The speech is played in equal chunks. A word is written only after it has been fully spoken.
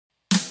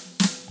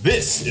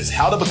This is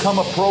How to Become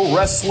a Pro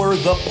Wrestler,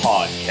 the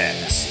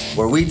podcast,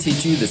 where we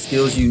teach you the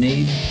skills you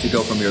need to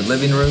go from your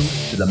living room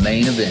to the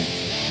main event.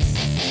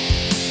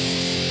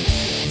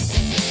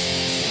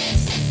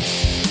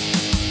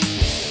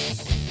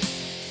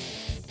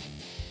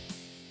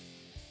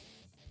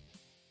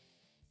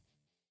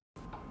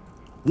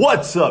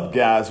 What's up,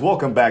 guys?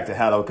 Welcome back to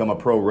How to Become a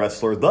Pro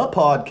Wrestler, the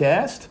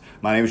podcast.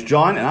 My name is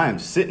John, and I am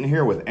sitting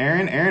here with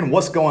Aaron. Aaron,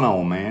 what's going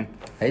on, man?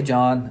 Hey,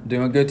 John.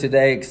 Doing good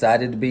today.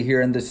 Excited to be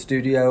here in the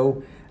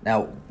studio.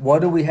 Now,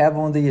 what do we have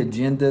on the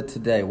agenda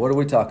today? What are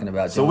we talking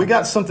about, John? So we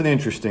got something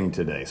interesting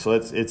today. So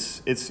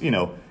it's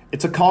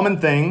a common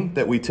thing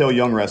that we tell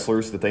young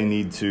wrestlers that they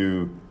need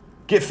to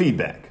get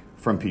feedback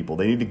from people.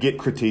 They need to get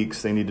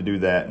critiques. They need to do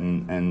that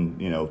and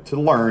to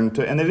learn.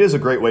 And it is a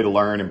great way to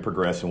learn and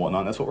progress and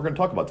whatnot. That's what we're going to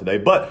talk about today.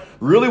 But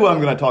really what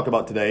I'm going to talk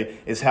about today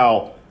is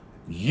how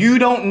you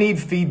don't need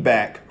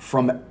feedback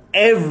from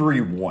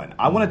everyone.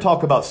 I want to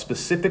talk about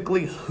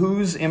specifically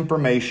whose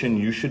information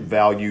you should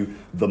value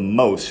the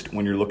most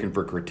when you're looking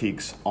for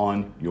critiques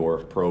on your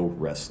pro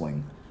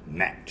wrestling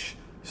match.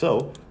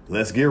 So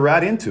let's get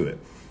right into it.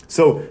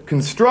 So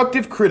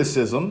constructive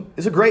criticism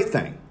is a great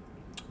thing,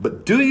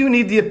 but do you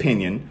need the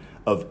opinion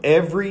of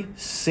every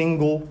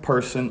single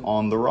person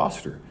on the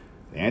roster?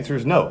 The answer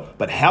is no.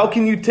 But how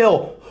can you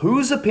tell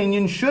whose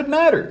opinion should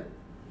matter?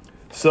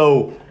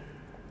 So,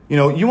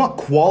 you want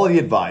quality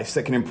advice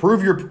that can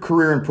improve your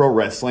career in pro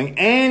wrestling,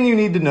 and you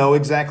need to know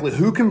exactly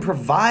who can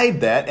provide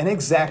that and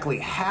exactly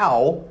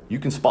how you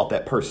can spot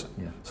that person.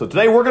 Yeah. So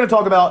today we're going to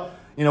talk about,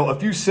 a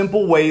few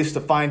simple ways to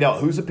find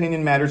out whose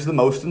opinion matters the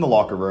most in the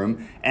locker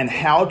room and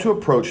how to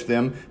approach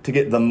them to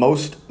get the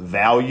most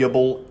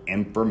valuable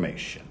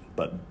information.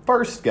 But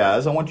first,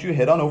 guys, I want you to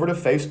head on over to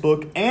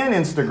Facebook and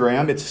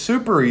Instagram. It's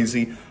super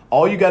easy.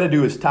 All you got to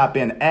do is type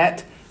in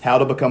at How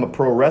to Become a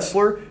Pro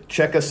Wrestler.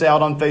 Check us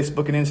out on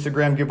Facebook and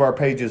Instagram. Give our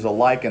pages a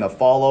like and a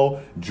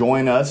follow.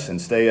 Join us and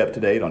stay up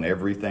to date on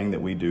everything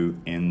that we do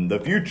in the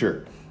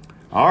future.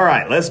 All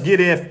right, let's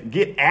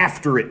get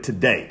after it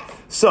today.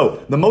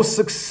 So, the most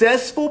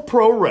successful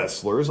pro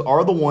wrestlers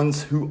are the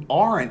ones who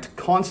aren't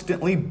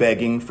constantly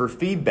begging for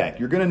feedback.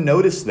 You're going to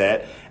notice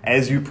that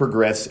as you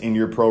progress in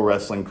your pro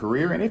wrestling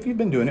career. And if you've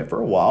been doing it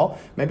for a while,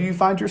 maybe you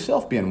find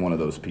yourself being one of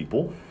those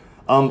people.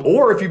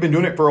 Or if you've been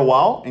doing it for a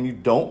while and you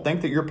don't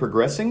think that you're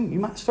progressing, you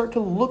might start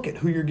to look at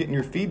who you're getting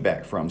your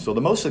feedback from. So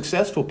the most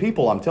successful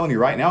people, I'm telling you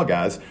right now,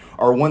 guys,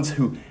 are ones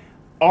who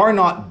are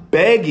not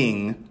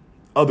begging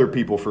other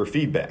people for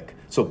feedback.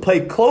 So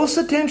pay close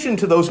attention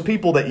to those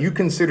people that you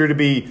consider to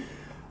be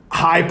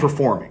high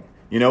performing.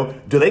 Do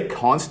they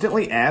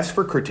constantly ask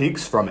for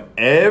critiques from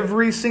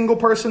every single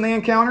person they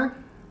encounter?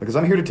 Because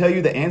I'm here to tell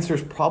you the answer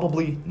is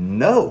probably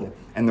no.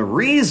 And the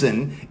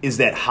reason is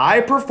that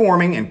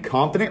high-performing and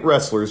confident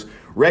wrestlers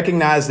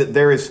recognize that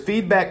there is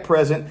feedback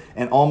present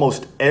in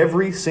almost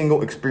every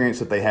single experience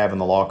that they have in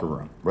the locker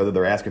room, whether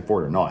they're asking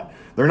for it or not.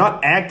 They're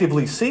not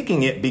actively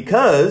seeking it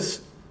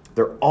because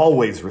they're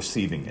always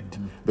receiving it.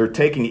 They're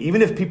taking it.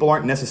 Even if people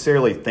aren't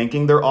necessarily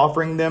thinking they're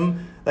offering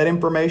them that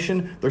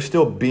information, they're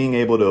still being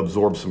able to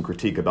absorb some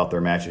critique about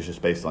their matches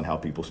just based on how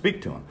people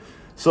speak to them.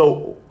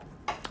 So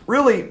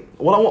really,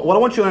 what I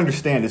want you to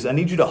understand is I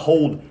need you to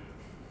hold,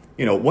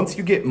 once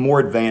you get more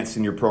advanced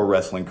in your pro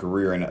wrestling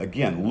career, and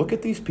again, look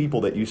at these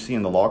people that you see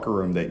in the locker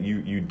room that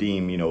you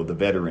deem, the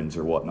veterans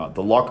or whatnot,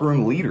 the locker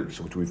room leaders,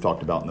 which we've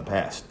talked about in the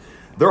past.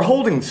 They're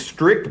holding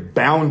strict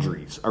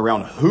boundaries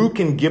around who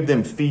can give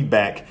them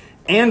feedback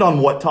and on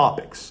what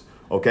topics.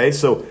 Okay,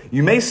 so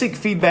you may seek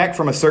feedback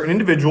from a certain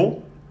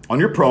individual on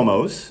your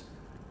promos,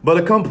 but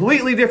a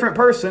completely different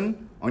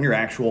person on your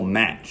actual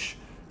match.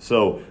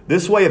 So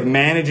this way of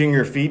managing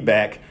your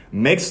feedback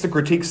makes the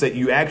critiques that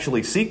you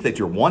actually seek, that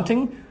you're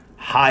wanting,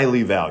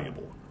 highly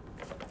valuable.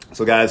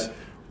 So guys,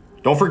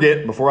 don't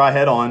forget, before I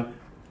head on,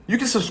 you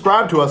can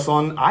subscribe to us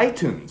on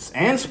iTunes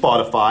and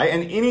Spotify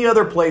and any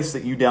other place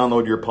that you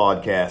download your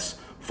podcasts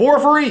for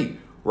free,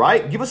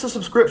 right? Give us a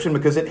subscription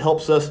because it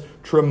helps us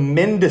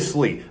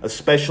tremendously,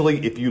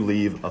 especially if you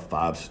leave a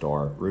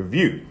 5-star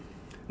review.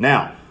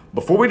 Now,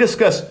 before we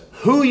discuss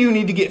who you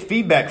need to get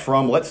feedback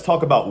from, let's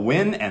talk about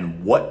when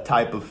and what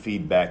type of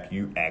feedback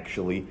you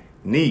actually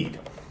need.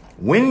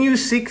 When you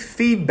seek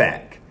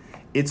feedback,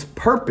 its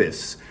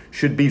purpose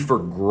should be for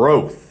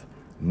growth,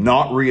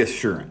 not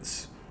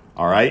reassurance.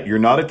 All right? You're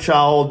not a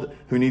child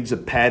who needs a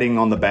patting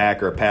on the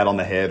back or a pat on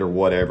the head or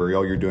whatever.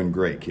 Oh, you're doing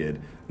great,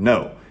 kid.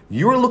 No.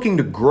 You are looking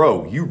to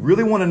grow. You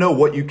really want to know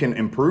what you can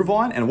improve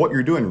on and what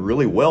you're doing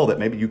really well that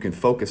maybe you can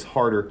focus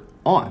harder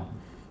on.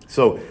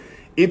 So,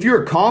 if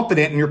you're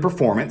confident in your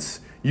performance,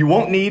 you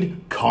won't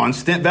need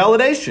constant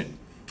validation.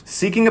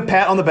 Seeking a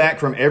pat on the back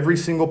from every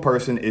single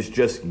person is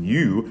just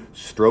you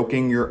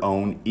stroking your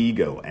own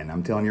ego. And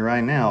I'm telling you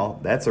right now,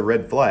 that's a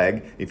red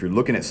flag. If you're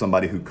looking at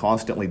somebody who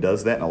constantly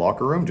does that in a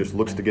locker room, just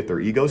looks to get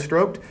their ego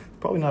stroked,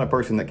 probably not a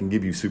person that can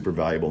give you super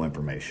valuable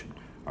information.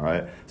 All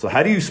right. So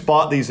how do you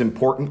spot these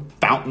important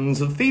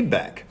fountains of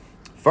feedback?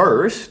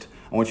 First,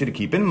 I want you to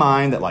keep in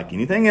mind that like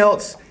anything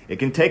else, it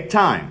can take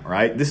time,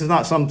 right? This is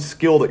not some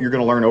skill that you're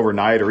going to learn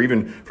overnight or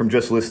even from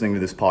just listening to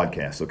this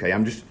podcast, okay?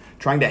 I'm just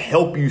trying to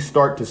help you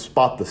start to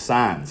spot the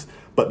signs.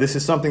 But this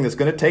is something that's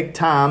going to take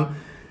time,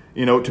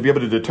 to be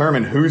able to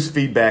determine whose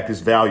feedback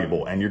is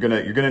valuable. And you're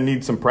gonna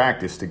need some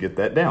practice to get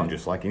that down,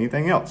 just like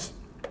anything else.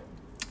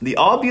 The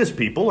obvious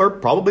people are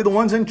probably the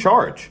ones in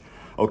charge,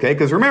 okay?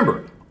 Because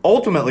remember,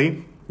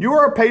 ultimately, you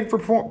are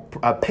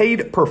a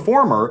paid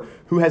performer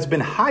who has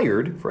been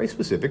hired for a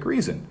specific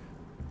reason.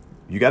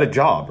 You got a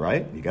job,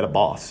 right? You got a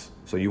boss.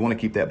 So you want to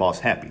keep that boss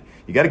happy.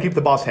 You got to keep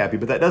the boss happy,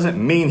 but that doesn't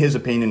mean his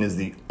opinion is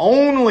the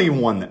only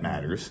one that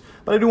matters.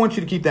 But I do want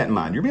you to keep that in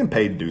mind. You're being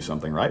paid to do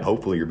something, right?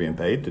 Hopefully you're being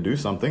paid to do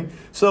something.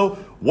 So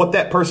what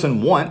that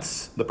person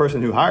wants, the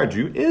person who hired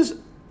you, is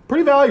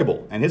pretty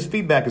valuable, and his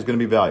feedback is going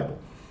to be valuable.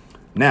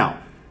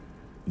 Now,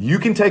 you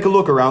can take a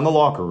look around the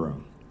locker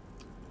room.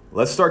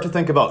 Let's start to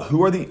think about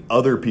who are the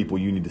other people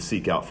you need to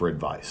seek out for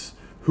advice.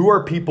 Who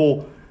are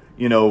people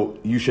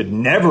you should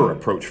never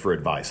approach for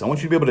advice. I want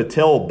you to be able to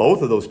tell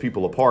both of those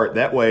people apart.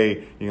 That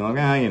way, you're like,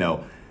 I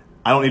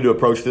don't need to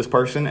approach this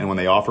person. And when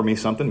they offer me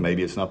something,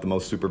 maybe it's not the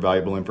most super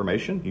valuable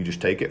information. You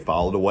just take it,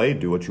 file it away,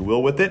 do what you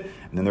will with it.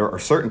 And then there are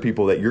certain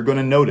people that you're going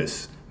to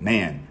notice,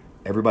 man,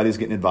 everybody's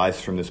getting advice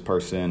from this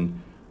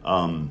person.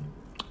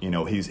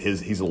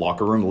 He's a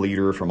locker room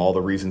leader from all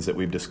the reasons that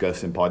we've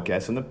discussed in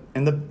podcasts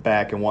in the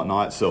back and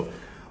whatnot. So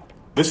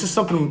this is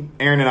something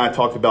Aaron and I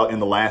talked about in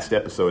the last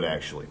episode,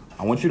 actually.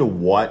 I want you to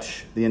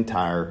watch the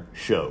entire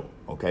show,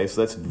 okay?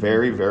 So that's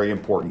very, very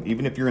important.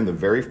 Even if you're in the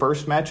very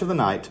first match of the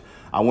night,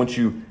 I want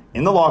you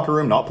in the locker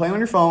room, not playing on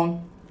your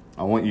phone.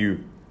 I want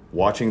you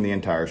watching the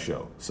entire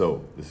show.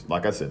 So,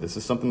 like I said, this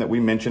is something that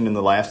we mentioned in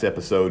the last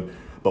episode,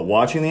 but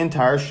watching the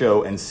entire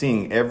show and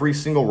seeing every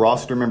single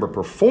roster member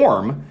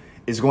perform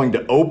is going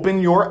to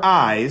open your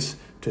eyes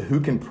to who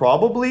can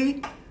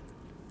probably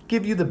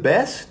give you the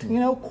best,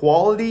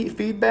 quality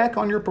feedback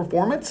on your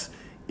performance.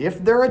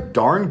 If they're a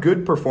darn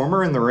good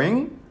performer in the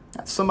ring,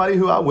 that's somebody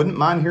who I wouldn't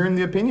mind hearing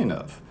the opinion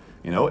of.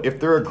 If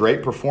they're a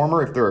great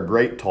performer, if they're a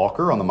great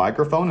talker on the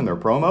microphone in their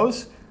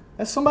promos,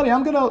 that's somebody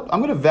I'm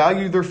gonna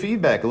value their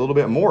feedback a little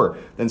bit more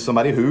than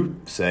somebody who,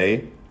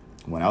 say,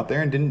 went out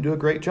there and didn't do a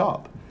great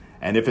job.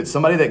 And if it's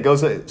somebody that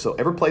goes, so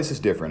every place is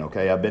different,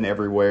 okay? I've been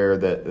everywhere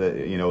that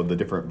the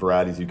different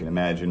varieties you can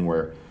imagine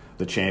where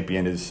the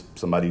champion is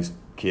somebody's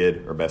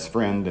kid or best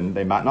friend, and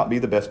they might not be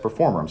the best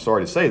performer. I'm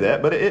sorry to say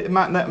that, but it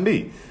might not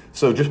be.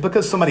 So just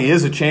because somebody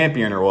is a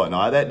champion or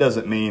whatnot, that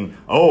doesn't mean,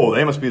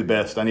 they must be the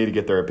best, I need to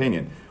get their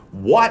opinion.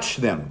 Watch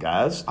them,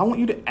 guys. I want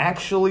you to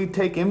actually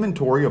take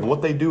inventory of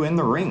what they do in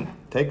the ring.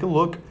 Take a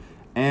look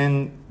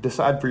and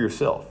decide for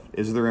yourself.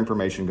 Is their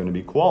information going to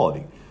be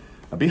quality?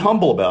 Now, be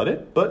humble about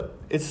it, but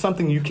it's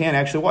something you can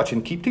actually watch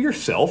and keep to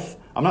yourself.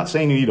 I'm not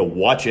saying you need to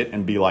watch it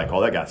and be like,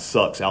 that guy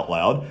sucks out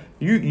loud.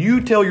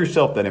 You tell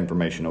yourself that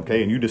information,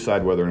 okay? And you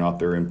decide whether or not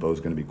their info is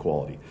going to be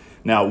quality.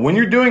 Now, when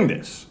you're doing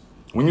this,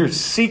 when you're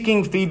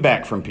seeking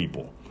feedback from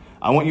people,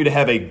 I want you to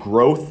have a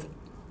growth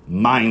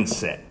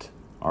mindset,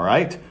 all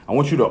right? I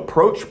want you to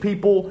approach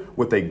people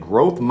with a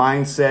growth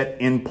mindset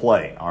in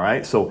play, all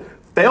right? So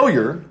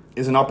failure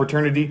is an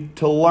opportunity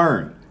to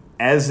learn,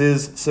 as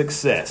is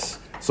success.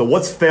 So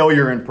what's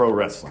failure in pro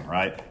wrestling,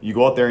 right? You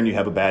go out there and you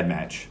have a bad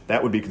match.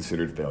 That would be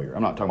considered failure.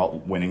 I'm not talking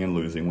about winning and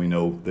losing. We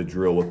know the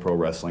drill with pro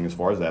wrestling as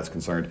far as that's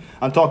concerned.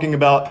 I'm talking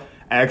about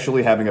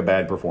actually having a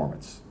bad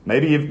performance.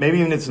 Maybe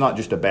even it's not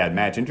just a bad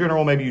match. In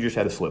general, maybe you just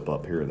had a slip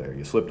up here or there.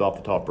 You slipped off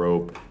the top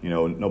rope.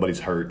 Nobody's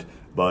hurt,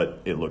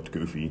 but it looked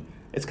goofy.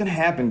 It's going to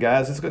happen,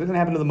 guys. It's going to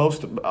happen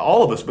to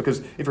all of us,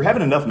 because if you're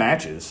having enough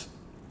matches,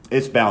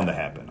 it's bound to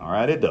happen, all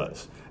right? It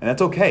does. And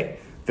that's okay.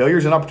 Failure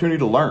is an opportunity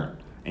to learn.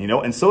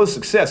 And so is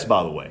success,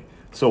 by the way.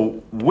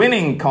 So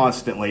winning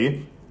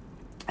constantly,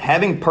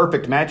 having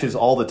perfect matches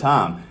all the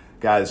time,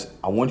 guys,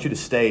 I want you to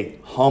stay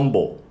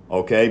humble,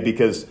 okay?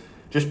 Because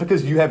just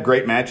because you have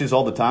great matches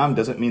all the time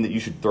doesn't mean that you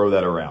should throw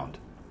that around,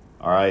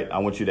 all right? I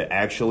want you to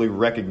actually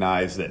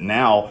recognize that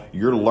now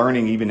you're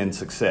learning, even in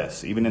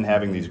success, even in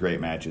having these great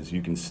matches,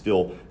 you can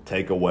still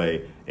take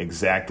away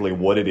exactly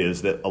what it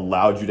is that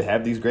allowed you to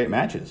have these great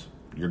matches.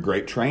 Your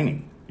great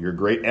training, your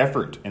great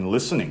effort and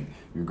listening,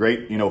 your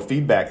great,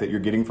 feedback that you're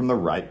getting from the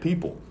right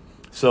people.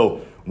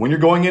 So when you're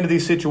going into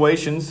these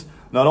situations,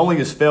 not only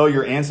is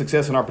failure and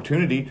success an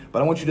opportunity,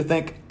 but I want you to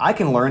think, I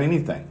can learn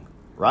anything,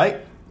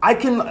 right?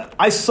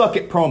 I suck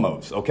at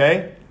promos,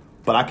 okay?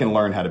 But I can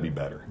learn how to be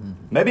better. Mm-hmm.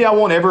 Maybe I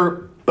won't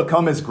ever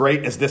become as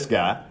great as this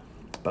guy,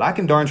 but I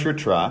can darn sure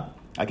try.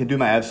 I can do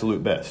my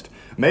absolute best.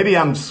 Maybe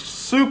I'm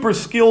super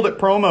skilled at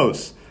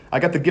promos. I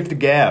got the gift of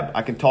gab.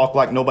 I can talk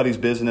like nobody's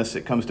business.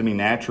 It comes to me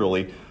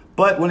naturally.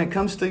 But when it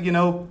comes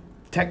to,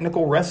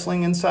 technical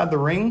wrestling inside the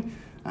ring,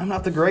 I'm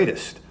not the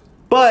greatest.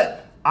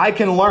 But I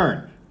can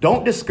learn.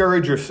 Don't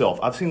discourage yourself.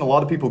 I've seen a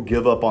lot of people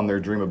give up on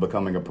their dream of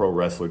becoming a pro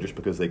wrestler just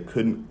because they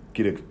couldn't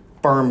get a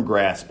firm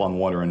grasp on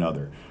one or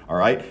another. All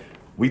right?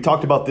 We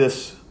talked about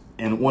this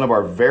in one of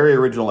our very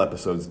original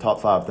episodes, the top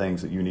 5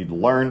 things that you need to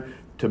learn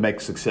to make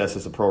success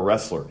as a pro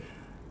wrestler.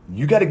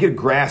 You got to get a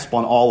grasp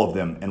on all of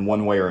them in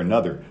one way or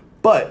another.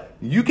 But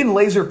you can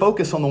laser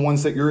focus on the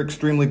ones that you're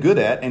extremely good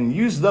at and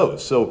use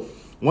those. So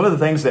one of the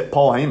things that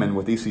Paul Heyman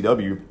with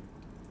ECW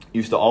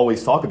used to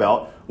always talk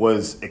about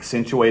was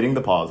accentuating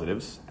the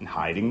positives and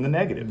hiding the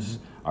negatives.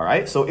 All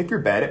right? So if you're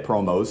bad at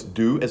promos,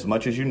 do as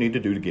much as you need to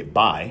do to get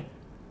by.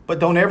 But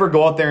don't ever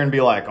go out there and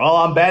be like, oh,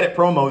 I'm bad at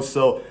promos,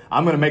 so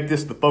I'm going to make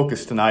this the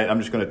focus tonight. I'm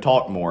just going to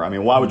talk more. I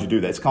mean, why would you do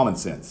that? It's common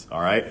sense,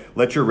 all right?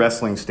 Let your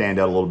wrestling stand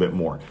out a little bit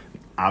more.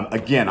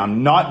 Again,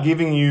 I'm not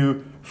giving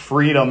you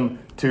freedom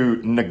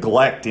to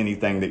neglect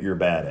anything that you're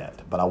bad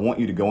at, but I want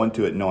you to go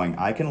into it knowing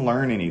I can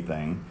learn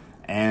anything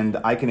and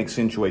I can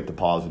accentuate the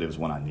positives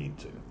when I need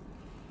to.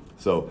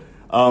 So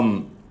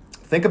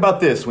think about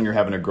this when you're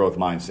having a growth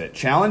mindset.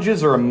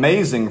 Challenges are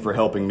amazing for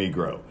helping me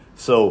grow.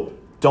 So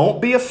don't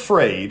be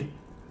afraid.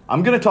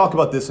 I'm going to talk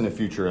about this in a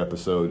future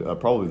episode,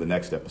 probably the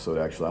next episode,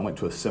 actually. I went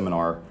to a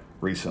seminar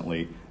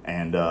recently,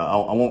 and I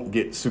won't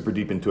get super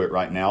deep into it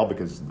right now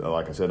because,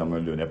 like I said, I'm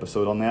going to do an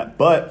episode on that.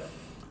 But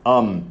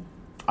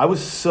I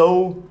was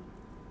so,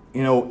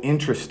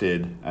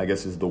 interested, I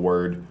guess is the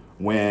word,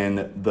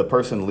 when the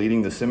person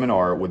leading the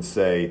seminar would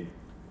say,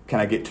 can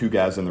I get 2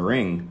 guys in the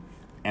ring?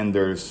 And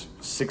there's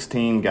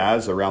 16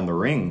 guys around the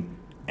ring,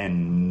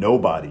 and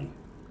nobody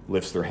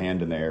lifts their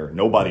hand in the air.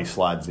 Nobody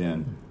slides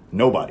in.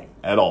 Nobody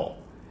at all.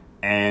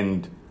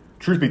 And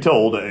truth be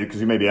told,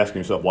 because you may be asking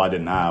yourself, why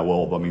didn't I?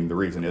 Well, I mean, the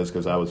reason is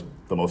because I was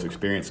the most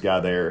experienced guy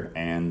there,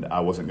 and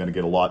I wasn't going to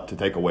get a lot to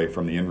take away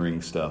from the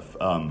in-ring stuff.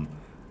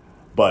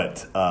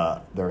 But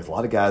there was a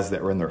lot of guys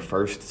that were in their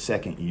first,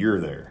 second year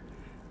there.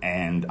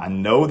 And I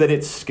know that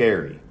it's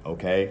scary,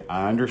 okay?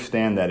 I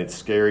understand that it's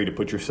scary to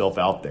put yourself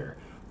out there.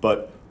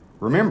 But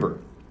remember,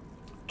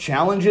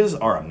 challenges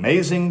are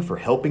amazing for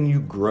helping you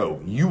grow.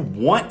 You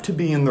want to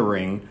be in the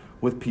ring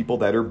with people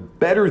that are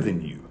better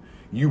than you.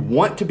 You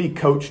want to be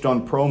coached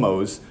on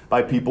promos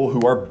by people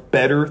who are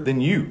better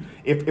than you.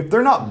 If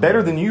they're not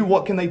better than you,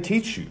 what can they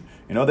teach you?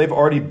 They've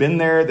already been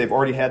there. They've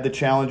already had the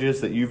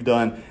challenges that you've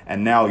done,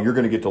 and now you're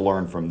going to get to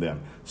learn from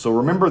them. So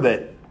remember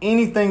that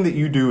anything that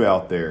you do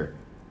out there,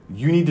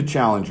 you need to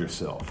challenge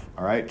yourself,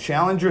 all right?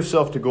 Challenge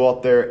yourself to go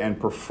out there and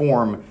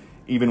perform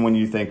even when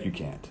you think you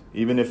can't.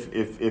 Even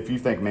if you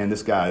think, man,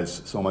 this guy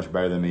is so much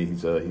better than me.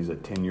 He's a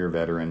 10-year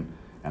veteran,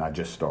 and I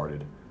just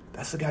started.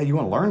 That's the guy you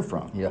want to learn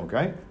from,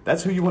 okay?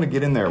 That's who you want to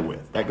get in there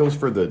with. That goes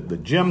for the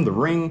gym, the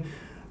ring.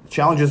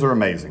 Challenges are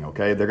amazing,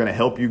 okay? They're going to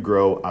help you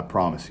grow, I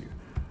promise you.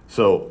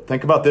 So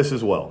think about this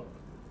as well.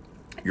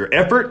 Your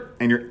effort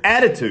and your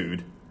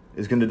attitude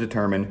is going to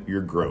determine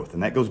your growth.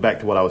 And that goes back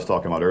to what I was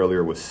talking about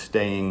earlier with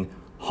staying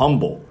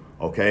humble,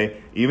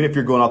 okay? Even if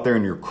you're going out there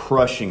and you're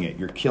crushing it,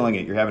 you're killing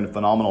it, you're having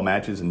phenomenal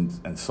matches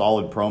and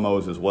solid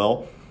promos as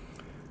well,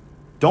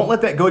 don't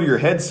let that go to your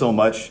head so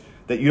much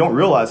that you don't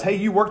realize, hey,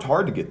 you worked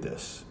hard to get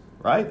this,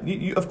 right?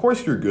 You, of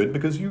course you're good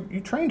because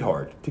you trained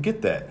hard to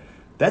get that.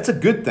 That's a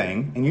good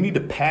thing, and you need to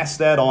pass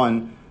that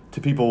on to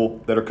people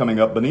that are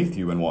coming up beneath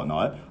you and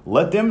whatnot.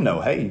 Let them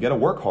know, hey, you got to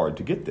work hard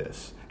to get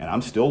this. And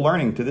I'm still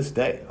learning to this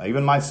day.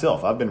 Even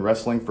myself, I've been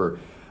wrestling for,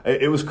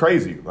 it was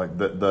crazy. Like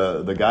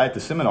the guy at the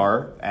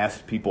seminar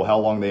asked people how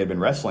long they had been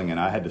wrestling,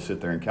 and I had to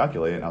sit there and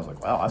calculate it. And I was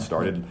like, wow, I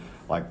started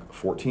like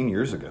 14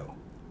 years ago.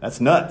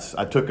 That's nuts.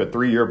 I took a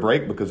 3-year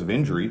break because of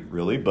injury,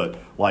 really, but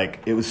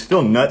like it was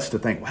still nuts to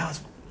think, wow,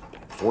 it's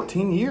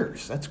 14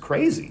 years. That's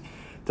crazy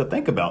to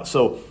think about.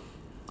 So,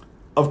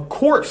 of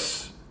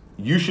course,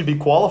 you should be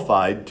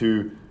qualified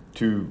to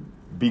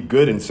be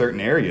good in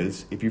certain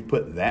areas if you've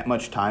put that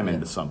much time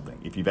into something.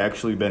 If you've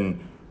actually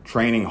been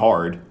training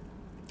hard,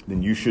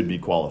 then you should be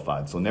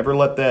qualified. So never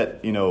let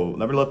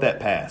that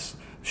pass.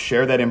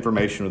 Share that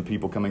information with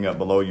people coming up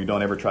below you.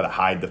 Don't ever try to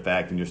hide the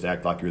fact and just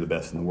act like you're the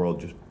best in the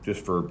world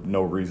just for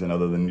no reason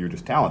other than you're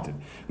just talented.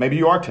 Maybe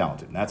you are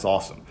talented, and that's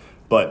awesome.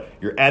 But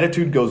your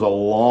attitude goes a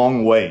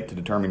long way to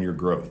determine your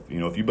growth.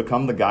 If you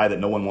become the guy that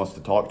no one wants to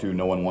talk to,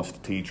 no one wants to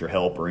teach or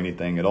help or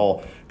anything at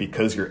all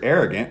because you're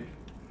arrogant,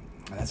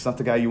 that's not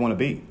the guy you want to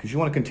be, because you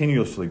want to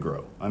continuously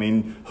grow. I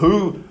mean,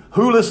 who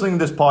listening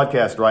to this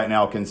podcast right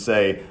now can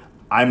say,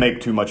 I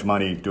make too much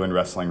money doing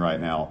wrestling right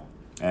now,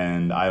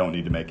 and I don't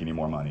need to make any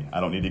more money. I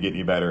don't need to get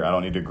any better. I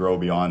don't need to grow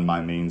beyond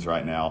my means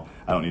right now.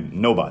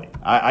 Nobody.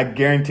 I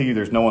guarantee you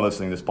there's no one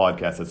listening to this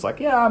podcast that's like,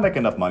 yeah, I make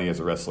enough money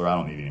as a wrestler. I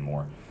don't need any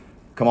more.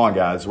 Come on,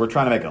 guys. We're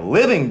trying to make a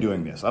living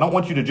doing this. I don't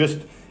want you to just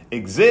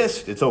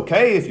exist. It's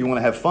okay if you want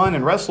to have fun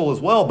and wrestle as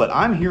well, but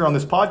I'm here on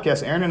this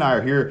podcast. Aaron and I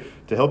are here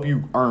to help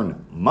you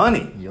earn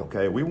money,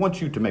 okay? We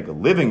want you to make a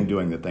living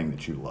doing the thing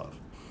that you love.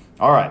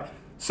 All right.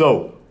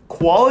 So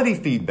quality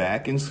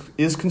feedback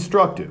is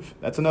constructive.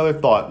 That's another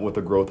thought with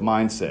a growth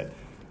mindset.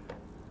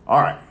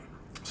 All right.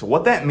 So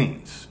what that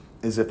means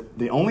is if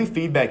the only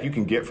feedback you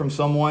can get from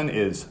someone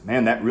is,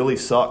 man, that really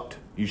sucked.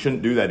 You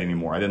shouldn't do that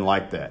anymore. I didn't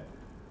like that.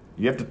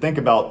 You have to think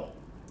about,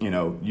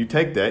 you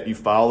take that, you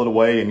file it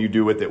away, and you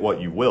do with it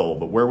what you will.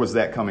 But where was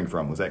that coming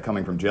from? Was that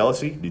coming from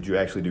jealousy? Did you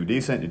actually do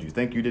decent? Did you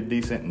think you did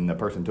decent and the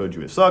person told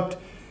you it sucked?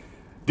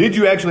 Did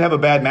you actually have a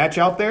bad match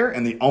out there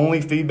and the only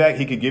feedback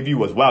he could give you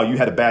was, wow, you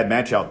had a bad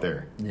match out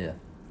there? Yeah.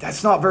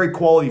 That's not very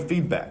quality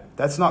feedback.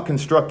 That's not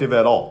constructive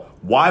at all.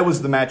 why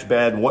was the match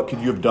bad and what could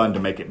you have done to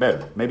make it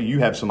better? Maybe you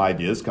have some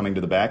ideas coming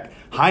to the back.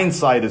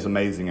 Hindsight is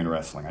amazing in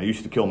wrestling. I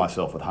used to kill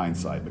myself with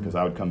hindsight because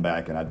I would come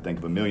back and I'd think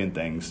of a million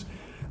things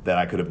that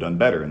I could have done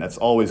better, and that's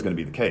always going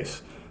to be the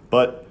case.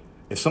 But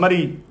if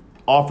somebody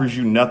offers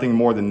you nothing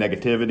more than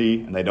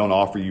negativity and they don't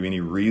offer you any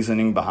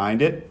reasoning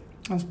behind it,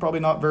 that's probably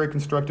not very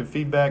constructive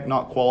feedback,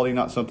 not quality,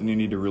 not something you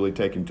need to really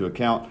take into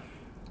account.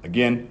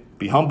 Again,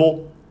 be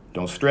humble,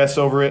 don't stress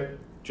over it,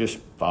 just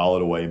file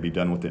it away, be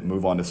done with it,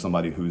 move on to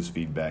somebody whose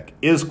feedback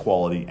is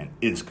quality and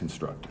is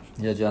constructive.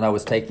 Yeah, John, I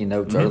was taking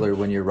notes earlier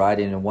when you're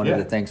writing, and one of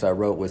the things I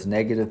wrote was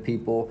negative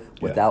people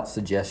without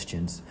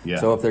suggestions. Yeah.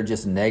 So if they're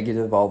just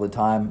negative all the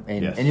time,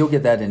 and you'll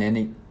get that in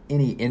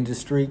any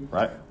industry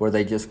where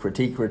they just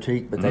critique,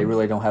 but they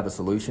really don't have a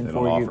solution for you.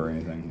 They don't offer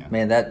anything. Yeah.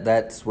 Man,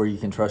 that's where you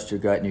can trust your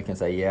gut and you can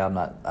say, yeah, I'm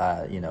not,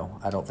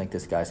 I don't think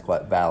this guy's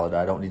quite valid.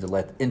 I don't need to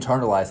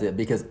internalize it,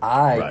 because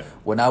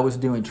when I was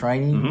doing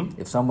training,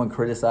 if someone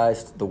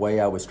criticized the way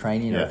I was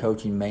training or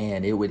coaching,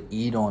 man, it would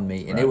eat on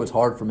me. And it was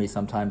hard for me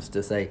sometimes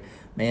to say,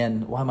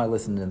 man, why am I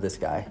listening to this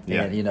guy?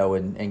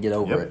 And, and get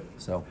over it.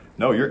 So.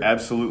 No, you're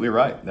absolutely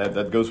right.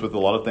 That goes with a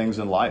lot of things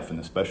in life, and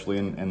especially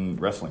in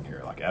wrestling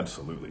here. Like,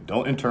 absolutely.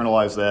 Don't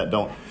internalize that.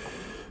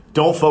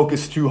 Don't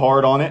focus too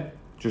hard on it.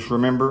 Just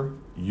remember,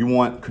 you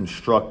want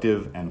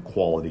constructive and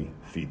quality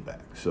feedback.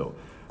 So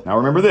now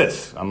remember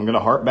this. I'm going to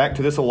harp back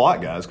to this a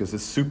lot, guys, because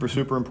it's super,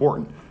 super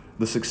important.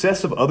 The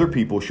success of other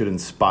people should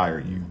inspire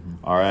you.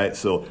 All right,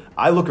 so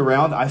I look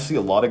around, I see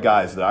a lot of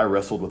guys that I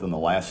wrestled with in the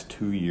last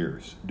 2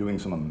 years doing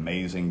some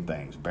amazing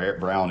things. Barrett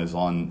Brown is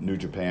on New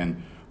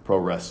Japan Pro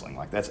Wrestling.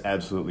 Like, that's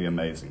absolutely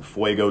amazing.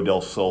 Fuego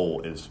del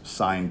Sol is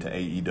signed to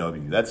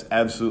AEW. That's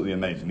absolutely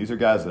amazing. These are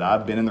guys that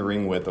I've been in the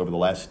ring with over the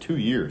last 2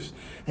 years.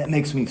 That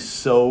makes me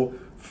so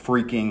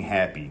freaking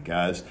happy,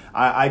 guys.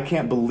 I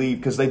can't believe,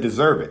 because they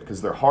deserve it,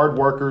 because they're hard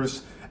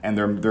workers and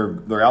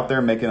they're out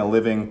there making a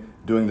living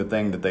doing the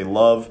thing that they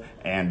love,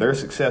 and their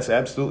success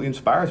absolutely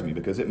inspires me,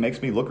 because it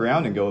makes me look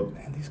around and go,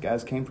 man, these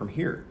guys came from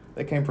here.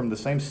 They came from the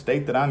same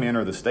state that I'm in,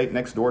 or the state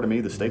next door to me,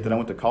 the state that I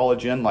went to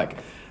college in. Like,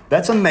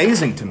 that's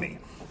amazing to me.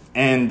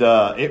 And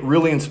it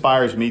really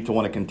inspires me to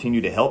want to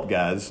continue to help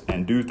guys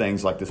and do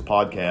things like this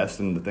podcast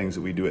and the things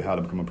that we do at How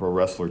to Become a Pro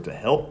Wrestler to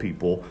help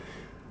people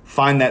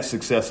find that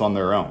success on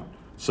their own.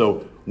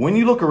 So when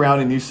you look around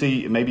and you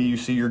see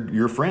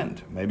your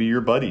friend, maybe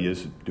your buddy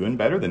is doing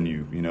better than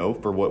you,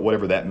 for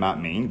whatever that might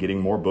mean, getting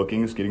more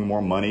bookings, getting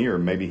more money, or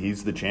maybe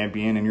he's the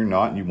champion and you're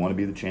not and you want to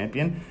be the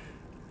champion.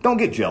 Don't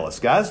get jealous,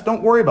 guys.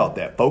 Don't worry about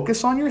that.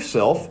 Focus on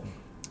yourself.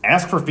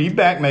 Ask for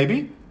feedback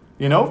maybe,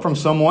 from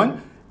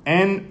someone,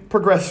 and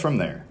progress from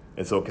there.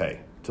 It's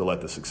okay to let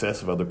the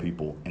success of other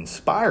people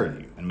inspire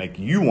you and make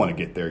you want to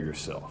get there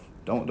yourself.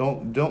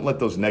 Don't let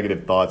those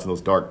negative thoughts and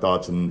those dark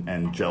thoughts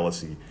and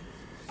jealousy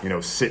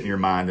sit in your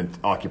mind and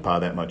occupy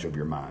that much of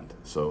your mind.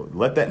 So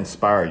let that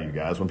inspire you,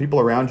 guys. When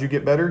people around you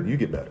get better, you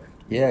get better.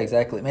 Yeah,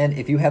 exactly. Man,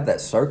 if you have that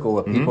circle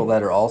of people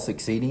that are all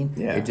succeeding,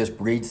 it just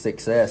breeds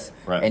success.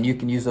 Right. And you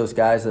can use those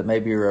guys that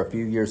maybe are a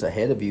few years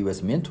ahead of you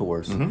as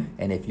mentors.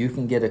 And if you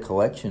can get a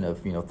collection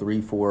of,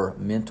 3-4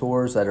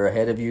 mentors that are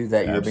ahead of you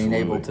that you're being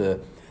able to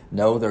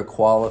know they're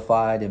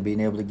qualified and being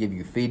able to give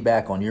you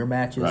feedback on your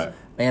matches,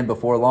 man,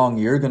 before long,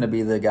 you're going to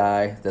be the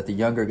guy that the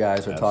younger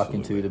guys are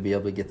talking to be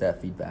able to get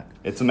that feedback.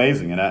 It's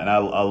amazing, and I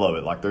love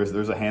it. Like,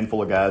 there's a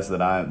handful of guys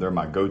that they're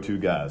my go-to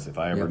guys. If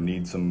I ever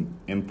need some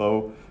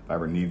info, if I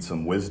ever need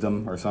some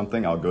wisdom or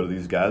something, I'll go to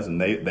these guys,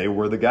 and they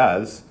were the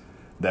guys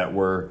that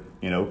were,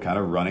 kind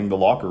of running the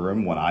locker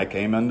room when I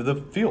came into the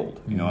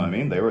field. You know what I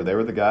mean? They were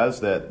the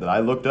guys that I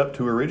looked up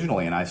to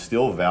originally, and I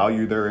still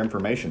value their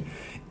information.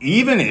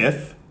 Even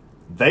if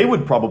they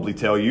would probably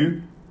tell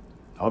you,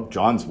 oh,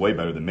 John's way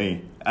better than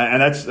me.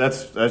 And that's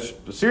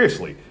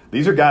seriously,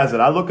 these are guys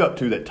that I look up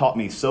to that taught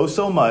me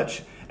so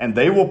much, and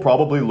they will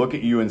probably look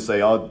at you and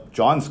say, oh,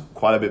 John's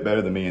quite a bit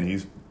better than me, and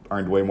he's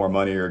earned way more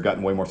money or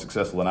gotten way more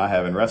successful than I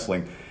have in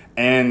wrestling.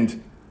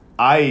 And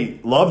I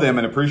love them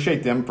and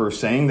appreciate them for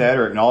saying that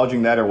or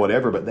acknowledging that or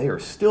whatever, but they are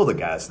still the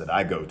guys that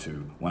I go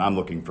to when I'm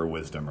looking for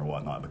wisdom or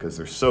whatnot, because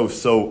they're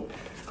so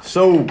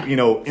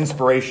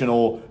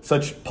inspirational,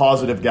 such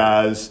positive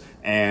guys.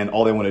 And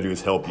all they want to do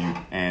is help you.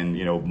 And,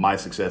 my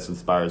success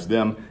inspires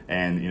them,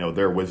 and,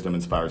 their wisdom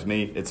inspires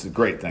me. It's a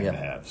great thing to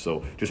have.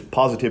 So just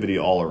positivity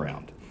all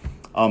around.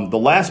 The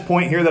last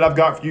point here that I've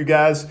got for you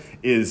guys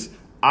is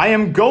I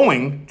am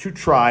going to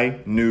try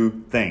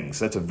new things.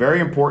 That's a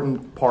very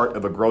important part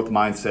of a growth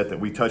mindset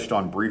that we touched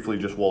on briefly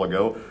just a while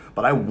ago.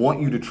 But I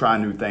want you to try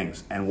new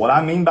things. And what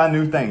I mean by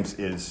new things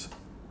is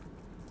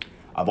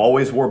I've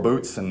always wore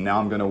boots, and now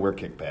I'm going to wear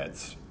kick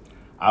pads.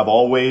 I've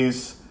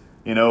always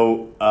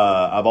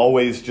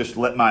just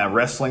let my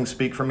wrestling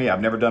speak for me.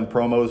 I've never done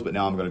promos, but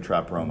now I'm going to try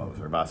promos,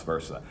 or vice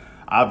versa.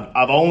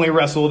 I've only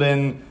wrestled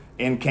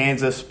in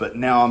Kansas, but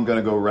now I'm going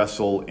to go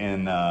wrestle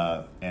in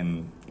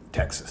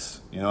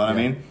Texas. You know what I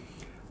mean?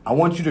 I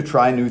want you to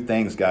try new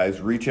things, guys.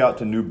 Reach out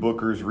to new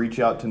bookers, reach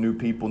out to new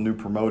people, new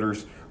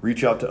promoters,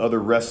 reach out to other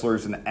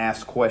wrestlers and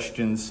ask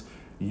questions.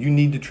 You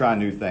need to try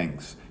new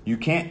things. You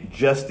can't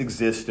just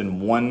exist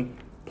in one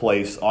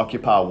place,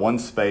 occupy one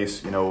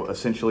space,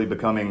 essentially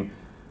becoming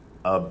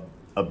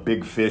a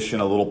big fish in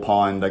a little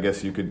pond, I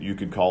guess you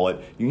could call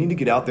it. You need to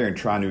get out there and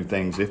try new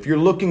things. If you're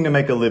looking to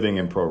make a living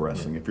in pro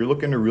wrestling, if you're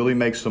looking to really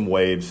make some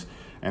waves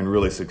and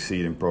really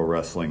succeed in pro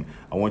wrestling,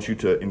 I want you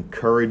to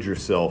encourage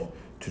yourself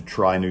to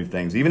try new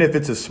things, even if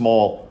it's as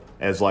small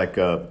as like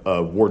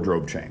a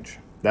wardrobe change.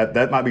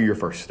 That might be your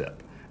first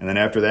step. And then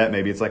after that,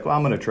 maybe it's like, well,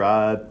 I'm going to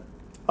try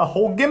a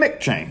whole gimmick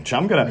change.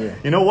 I'm going to,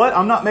 you know what?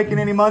 I'm not making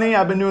any money.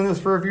 I've been doing this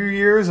for a few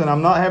years, and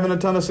I'm not having a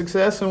ton of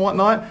success and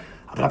whatnot.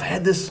 But I've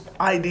had this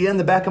idea in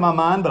the back of my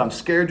mind, but I'm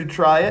scared to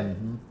try it.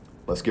 Mm-hmm.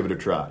 Let's give it a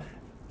try.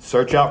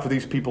 Search out for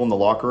these people in the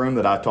locker room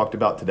that I talked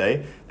about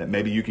today that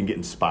maybe you can get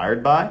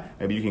inspired by,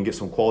 maybe you can get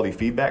some quality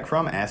feedback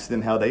from, ask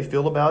them how they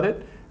feel about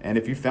it. And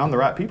if you found the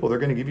right people, they're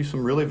going to give you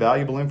some really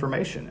valuable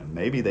information. And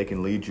maybe they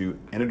can lead you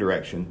in a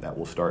direction that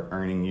will start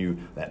earning you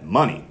that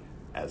money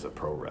as a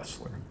pro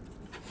wrestler.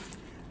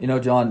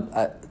 John,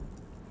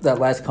 that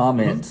last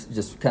comment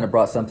just kind of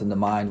brought something to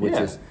mind, which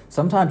is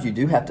sometimes you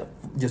do have to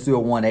just do a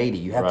 180.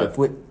 You have to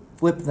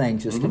flip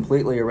things just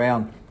completely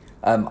around.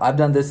 I've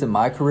done this in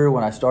my career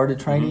when I started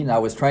training. I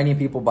was training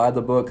people by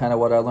the book, kind of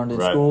what I learned in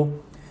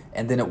school,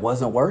 and then it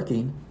wasn't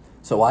working.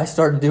 So I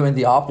started doing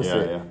the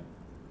opposite,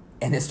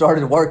 and it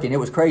started working. It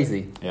was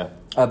crazy.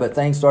 But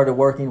things started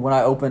working. When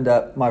I opened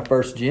up my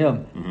first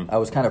gym, I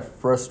was kind of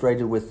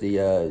frustrated with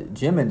the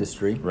gym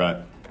industry.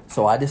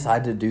 So I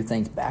decided to do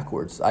things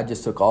backwards. I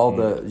just took all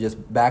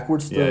just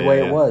backwards to the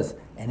way it was,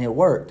 and it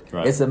worked.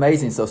 It's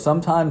amazing. So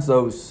sometimes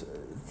those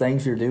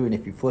things you're doing,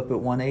 if you flip it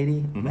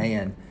 180,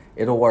 man,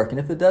 it'll work. And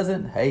if it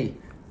doesn't, hey,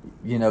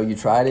 you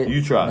tried it.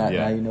 You tried,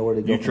 now you know where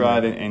to go. You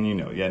tried it,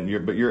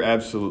 and but you're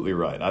absolutely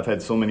right. I've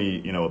had so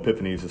many,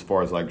 epiphanies as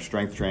far as like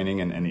strength training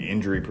and the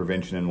injury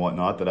prevention and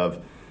whatnot that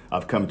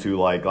I've come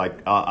to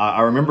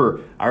I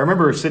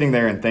remember sitting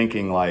there and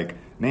thinking like,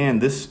 man,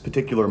 this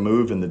particular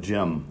move in the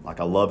gym,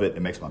 like I love it. It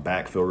makes my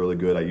back feel really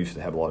good. I used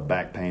to have a lot of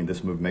back pain.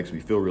 This move makes me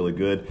feel really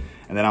good.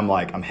 And then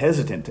I'm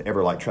hesitant to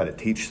ever try to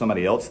teach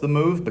somebody else the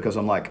move because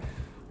I'm like,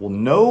 well,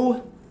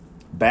 no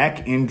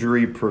back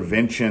injury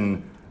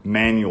prevention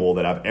manual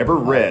that I've ever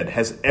read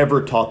has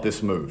ever taught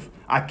this move.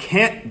 I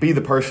can't be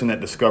the person that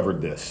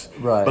discovered this.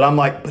 But I'm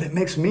like, but it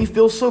makes me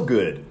feel so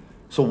good.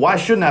 So why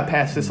shouldn't I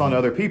pass this on to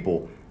other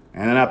people?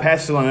 And then I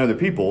pass it on to other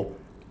people,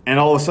 and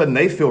all of a sudden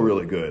they feel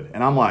really good.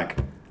 And I'm like,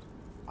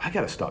 I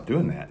got to stop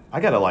doing that. I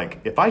got to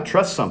if I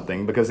trust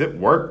something because it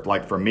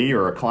worked for me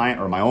or a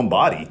client or my own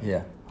body,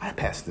 I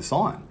pass this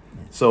on.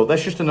 So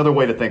that's just another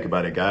way to think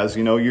about it, guys.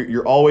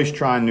 You're always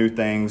trying new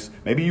things.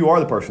 Maybe you are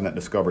the person that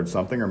discovered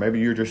something, or maybe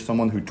you're just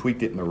someone who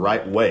tweaked it in the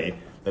right way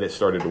that it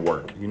started to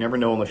work. You never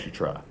know unless you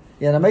try.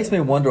 Yeah, and it makes me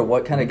wonder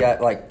what kind of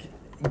got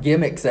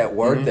gimmicks at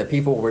work that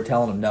people were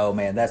telling them, no,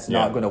 man, that's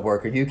not going to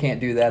work, or you can't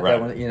do that,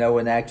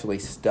 and actually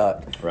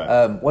stuck.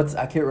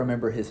 I can't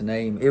remember his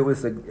name. It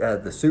was the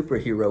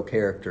superhero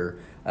character.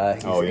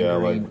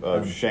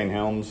 Shane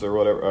Helms or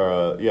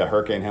whatever.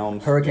 Hurricane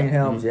Helms.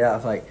 Helms, I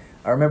was like,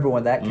 I remember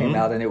when that came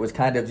out, and it was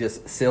kind of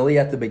just silly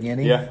at the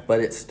beginning,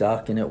 but it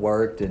stuck and it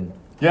worked, and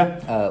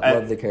love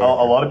the character.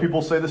 A lot of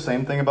people say the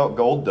same thing about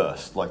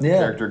Goldust. The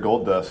character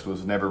Goldust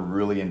was never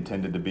really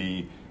intended to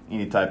be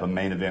any type of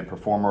main event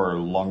performer or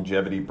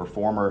longevity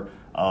performer,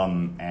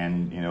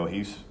 and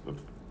he's,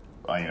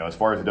 as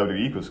far as the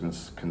WWE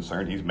was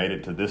concerned, he's made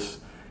it to this,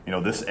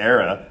 this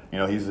era.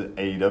 He's at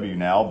AEW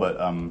now, but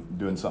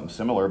doing something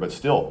similar, but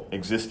still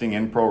existing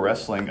in pro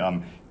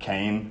wrestling.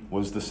 Kane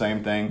was the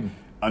same thing.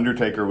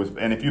 Undertaker was,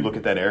 and if you look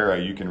at that era,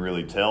 you can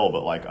really tell.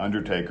 But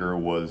Undertaker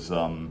was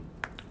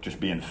just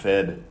being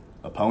fed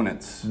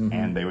opponents,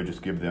 and they would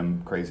just give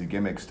them crazy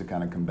gimmicks to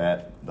kind of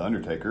combat the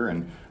Undertaker,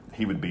 and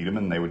he would beat them,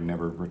 and they would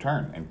never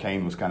return. And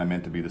Kane was kind of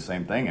meant to be the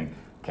same thing. And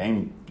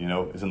Kane,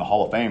 is in the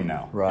Hall of Fame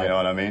now. You know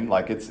what I mean?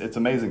 It's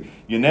amazing.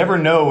 You never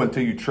know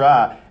until you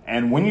try.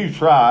 And when you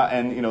try,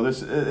 and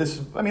this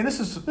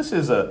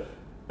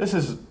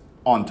is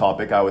on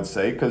topic, I would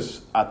say,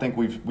 because I think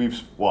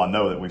I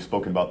know that we've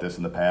spoken about this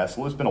in the past.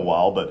 Well, it's been a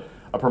while, but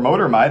a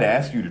promoter might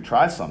ask you to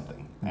try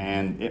something,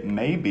 and it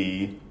may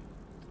be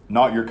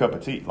not your cup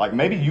of tea.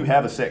 Maybe you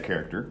have a set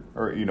character,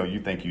 or you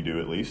think you do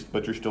at least,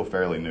 but you're still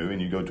fairly new,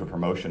 and you go to a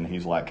promotion, and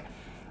he's like,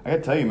 I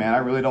gotta tell you, man, I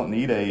really don't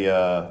need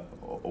a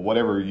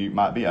whatever you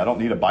might be. I don't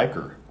need a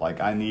biker.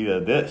 I need a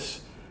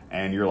this.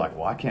 And you're like,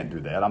 well, I can't do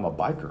that. I'm a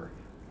biker.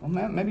 Well,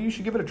 man, maybe you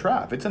should give it a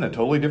try. If it's in a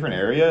totally different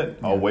area,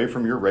 away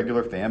from your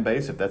regular fan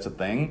base, if that's a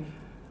thing,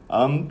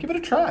 give it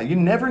a try. You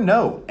never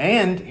know.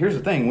 And here's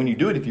the thing. When you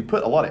do it, if you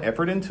put a lot of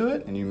effort into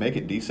it and you make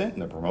it decent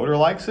and the promoter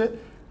likes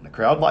it and the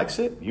crowd likes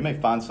it, you may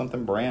find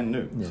something brand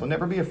new. So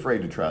never be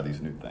afraid to try these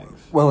new things.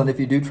 Well, and if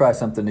you do try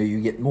something new, you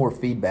get more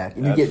feedback.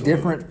 And you get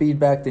different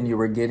feedback than you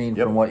were getting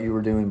from what you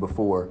were doing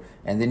before.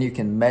 And then you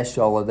can mesh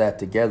all of that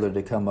together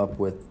to come up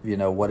with,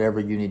 whatever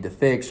you need to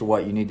fix or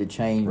what you need to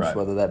change,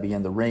 whether that be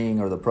in the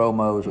ring or the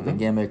promos or the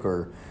gimmick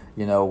or,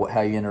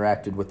 how you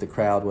interacted with the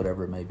crowd,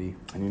 whatever it may be.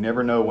 And you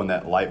never know when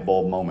that light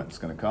bulb moment's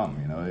going to come.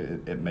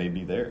 It may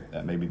be there.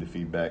 That may be the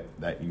feedback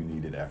that you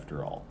needed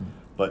after all.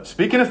 But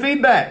speaking of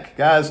feedback,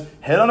 guys,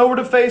 head on over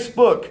to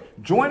Facebook.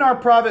 join our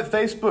private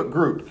Facebook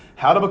group,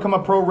 How to Become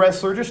a Pro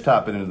Wrestler. Just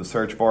type it into the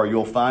search bar.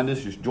 You'll find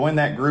us. Just join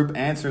that group,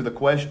 answer the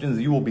questions.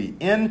 You will be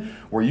in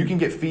where you can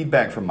get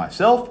feedback from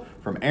myself,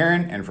 from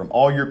Aaron, and from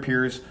all your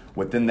peers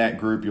within that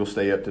group. You'll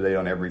stay up to date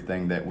on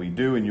everything that we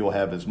do, and you'll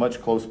have as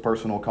much close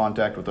personal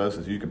contact with us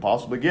as you can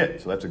possibly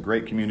get. So that's a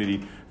great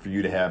community for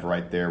you to have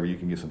right there where you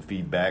can get some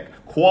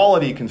feedback,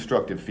 quality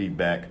constructive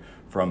feedback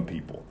from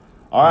people.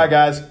 All right,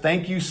 guys,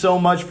 thank you so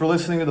much for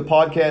listening to the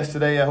podcast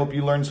today. I hope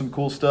you learned some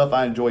cool stuff.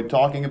 I enjoyed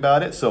talking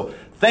about it. So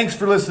thanks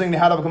for listening to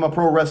How to Become a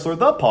Pro Wrestler,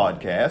 the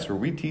podcast, where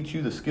we teach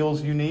you the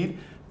skills you need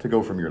to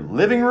go from your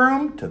living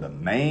room to the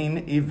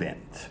main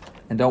event.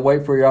 And don't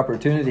wait for your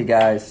opportunity,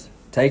 guys.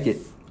 Take it.